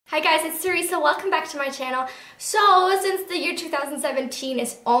Hi guys, it's Teresa. Welcome back to my channel. So, since the year 2017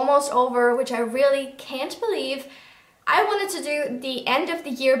 is almost over, which I really can't believe, I wanted to do the end of the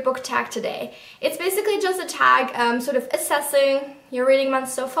year book tag today. It's basically just a tag sort of assessing your reading month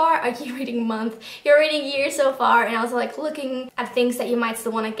so far, your reading year so far, and also like looking at things that you might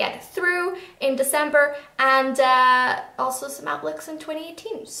still want to get through in December, and also some outlooks in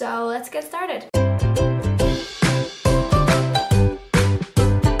 2018. So let's get started.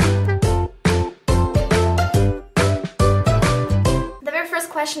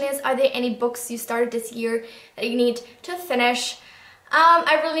 Question is, are there any books you started this year that you need to finish?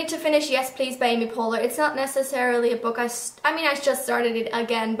 I really need to finish Yes Please by Amy Poehler. It's not necessarily a book I just started it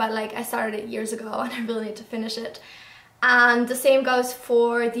again, but like I started it years ago and I really need to finish it. And the same goes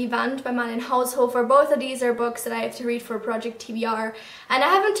for Die Wand by Malin Haushofer. Both of these are books that I have to read for Project TBR, and I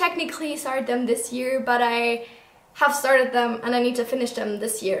haven't technically started them this year, but I have started them and I need to finish them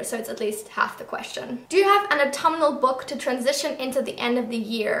this year, so it's at least half the question. Do you have an autumnal book to transition into the end of the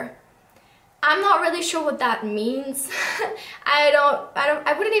year? I'm not really sure what that means.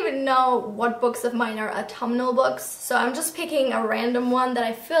 I wouldn't even know what books of mine are autumnal books, so I'm just picking a random one that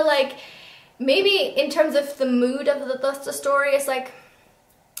I feel like maybe in terms of the mood of the story is like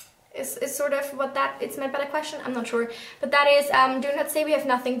is sort of what it's meant by the question. I'm not sure, but that is Do Not Say We Have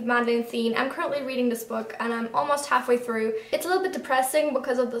Nothing, Madeleine Thien. I'm currently reading this book and I'm almost halfway through. It's a little bit depressing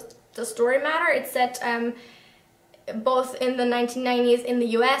because of the story matter. It's set both in the 1990s in the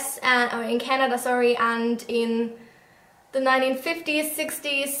US and in Canada, sorry, and in the 1950s,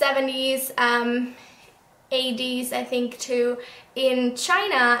 60s, 70s, 80s, I think, too, in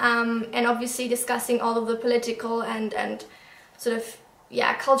China, and obviously discussing all of the political and sort of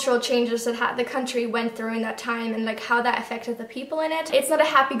cultural changes that the country went through in that time, and like how that affected the people in it. It's not a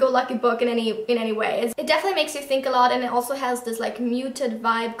happy-go-lucky book in any way. It definitely makes you think a lot, and it also has this like muted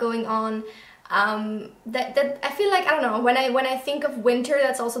vibe going on. That I feel like, I don't know, when I think of winter,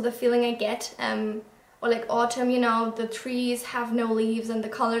 that's also the feeling I get. Or like autumn, you know, the trees have no leaves and the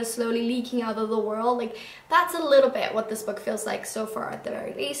colors slowly leaking out of the world. Like, that's a little bit what this book feels like so far, at the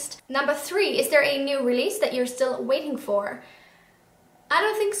very least. Number 3, is there a new release that you're still waiting for? I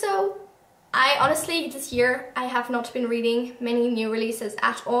don't think so. I honestly, this year, I have not been reading many new releases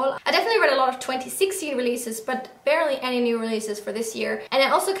at all. I definitely read a lot of 2016 releases, but barely any new releases for this year. And I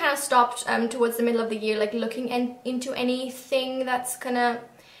also kind of stopped towards the middle of the year, like looking into anything that's gonna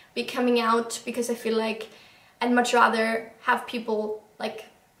be coming out, because I feel like I'd much rather have people like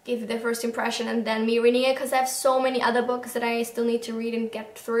give their first impression and then me reading it, because I have so many other books that I still need to read and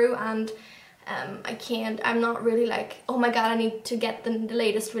get through, and I'm not really like, oh my god, I need to get the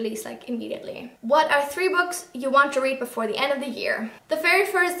latest release like immediately. What are 3 books you want to read before the end of the year? The very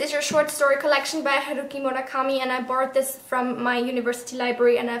first is your short story collection by Haruki Murakami, and I borrowed this from my university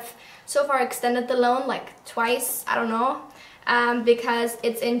library, and I've so far extended the loan like twice, I don't know, because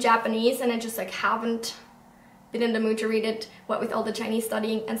it's in Japanese and I just like haven't been in the mood to read it, what with all the Chinese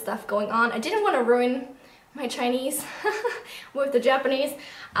studying and stuff going on. I didn't want to ruin my Chinese with the Japanese.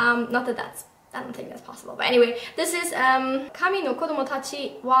 Not that I don't think that's possible, but anyway, this is Kami no kodomo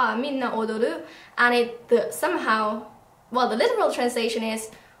tachi wa minna odoru, and somehow, well, the literal translation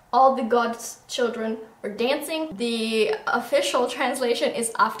is all the gods' children are dancing. The official translation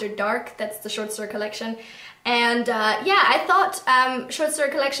is After Dark. That's the short story collection, and yeah, I thought short story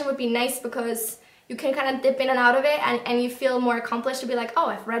collection would be nice because you can kind of dip in and out of it, and you feel more accomplished to be like, oh,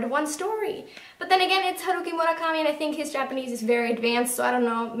 I've read one story. But then again, it's Haruki Murakami, and I think his Japanese is very advanced, so I don't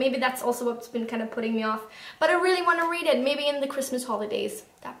know, maybe that's also what's been kind of putting me off. But I really want to read it, maybe in the Christmas holidays.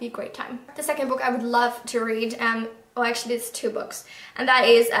 That'd be a great time. The second book I would love to read, oh, actually it's 2 books, and that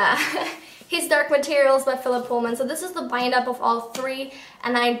is His Dark Materials by Philip Pullman. So this is the bind-up of all 3,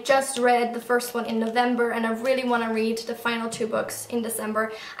 and I just read the first one in November, and I really want to read the final 2 books in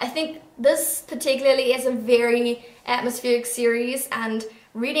December. I think this particularly is a very atmospheric series, and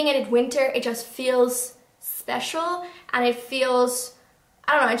reading it in winter, it just feels special, and it feels,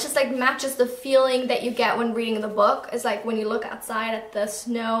 I don't know, it just like matches the feeling that you get when reading the book. It's like when you look outside at the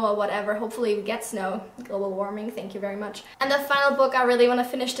snow or whatever. Hopefully we get snow. Global warming, thank you very much. And the final book I really want to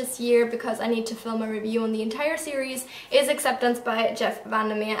finish this year, because I need to film a review on the entire series, is Acceptance by Jeff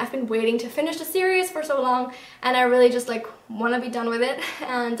Vandermeer. I've been waiting to finish the series for so long, and I really just like want to be done with it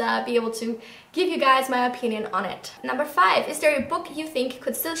and be able to give you guys my opinion on it. Number 5, is there a book you think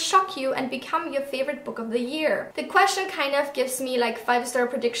could still shock you and become your favorite book of the year? The question kind of gives me like 5-star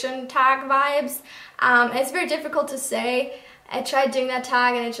prediction tag vibes. It's very difficult to say. I tried doing that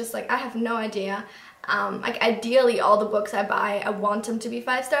tag and it's just like, I have no idea. Like ideally all the books I buy, I want them to be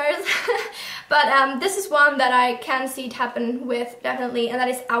 5 stars. But this is one that I can see it happen with, definitely, and that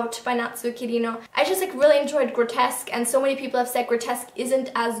is Out by Natsuo Kirino. I just like really enjoyed Grotesque, and so many people have said Grotesque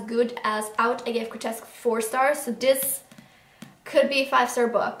isn't as good as Out. I gave Grotesque 4 stars, so this could be a 5-star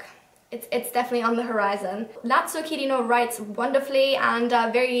book. It's definitely on the horizon. Natsuo Kirino writes wonderfully, and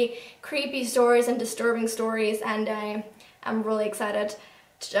very creepy stories and disturbing stories, and I'm really excited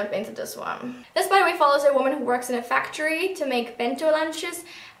to jump into this one. This, by the way, follows a woman who works in a factory to make bento lunches,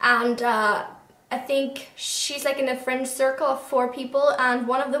 and I think she's like in a friend circle of 4 people, and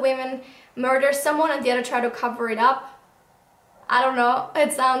one of the women murders someone and the other try to cover it up. I don't know,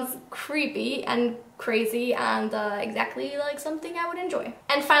 it sounds creepy and crazy and exactly like something I would enjoy.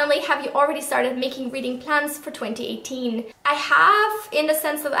 And finally, have you already started making reading plans for 2018? I have, in the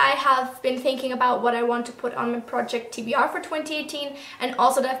sense that I have been thinking about what I want to put on my project TBR for 2018, and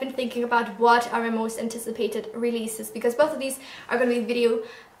also that I've been thinking about what are my most anticipated releases, because both of these are going to be video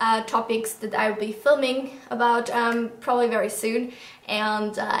topics that I will be filming about probably very soon,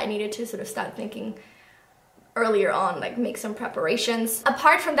 and I needed to sort of start thinking earlier on, like make some preparations.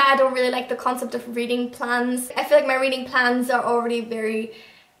 Apart from that, I don't really like the concept of reading plans. I feel like my reading plans are already very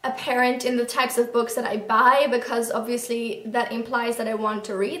apparent in the types of books that I buy, because obviously that implies that I want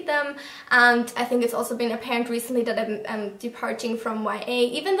to read them, and I think it's also been apparent recently that I'm departing from YA.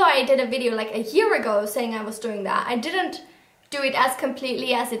 Even though I did a video like a year ago saying I was doing that, I didn't do it as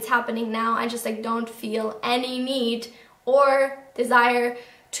completely as it's happening now. I just like don't feel any need or desire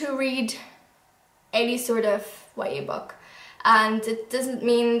to read any sort of YA book. And it doesn't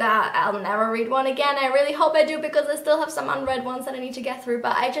mean that I'll never read one again. I really hope I do, because I still have some unread ones that I need to get through,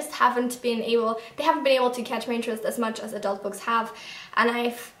 but I just haven't been able, they haven't been able to catch my interest as much as adult books have. And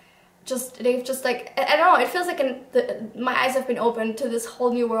they've just like, I don't know, it feels like my eyes have been opened to this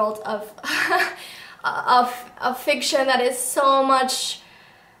whole new world of, of fiction that is so much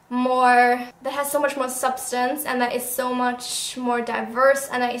more, that has so much more substance, and that is so much more diverse,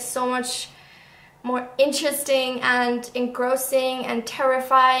 and that is so much more interesting and engrossing and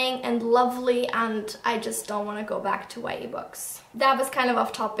terrifying and lovely, and I just don't want to go back to YA books. That was kind of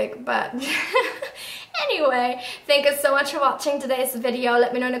off topic, but anyway, thank you so much for watching today's video.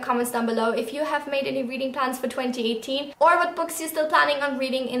 Let me know in the comments down below if you have made any reading plans for 2018, or what books you're still planning on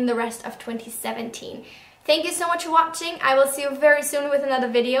reading in the rest of 2017. Thank you so much for watching. I will see you very soon with another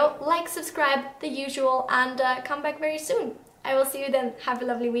video. Like, subscribe, the usual, and come back very soon. I will see you then. Have a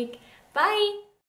lovely week. Bye!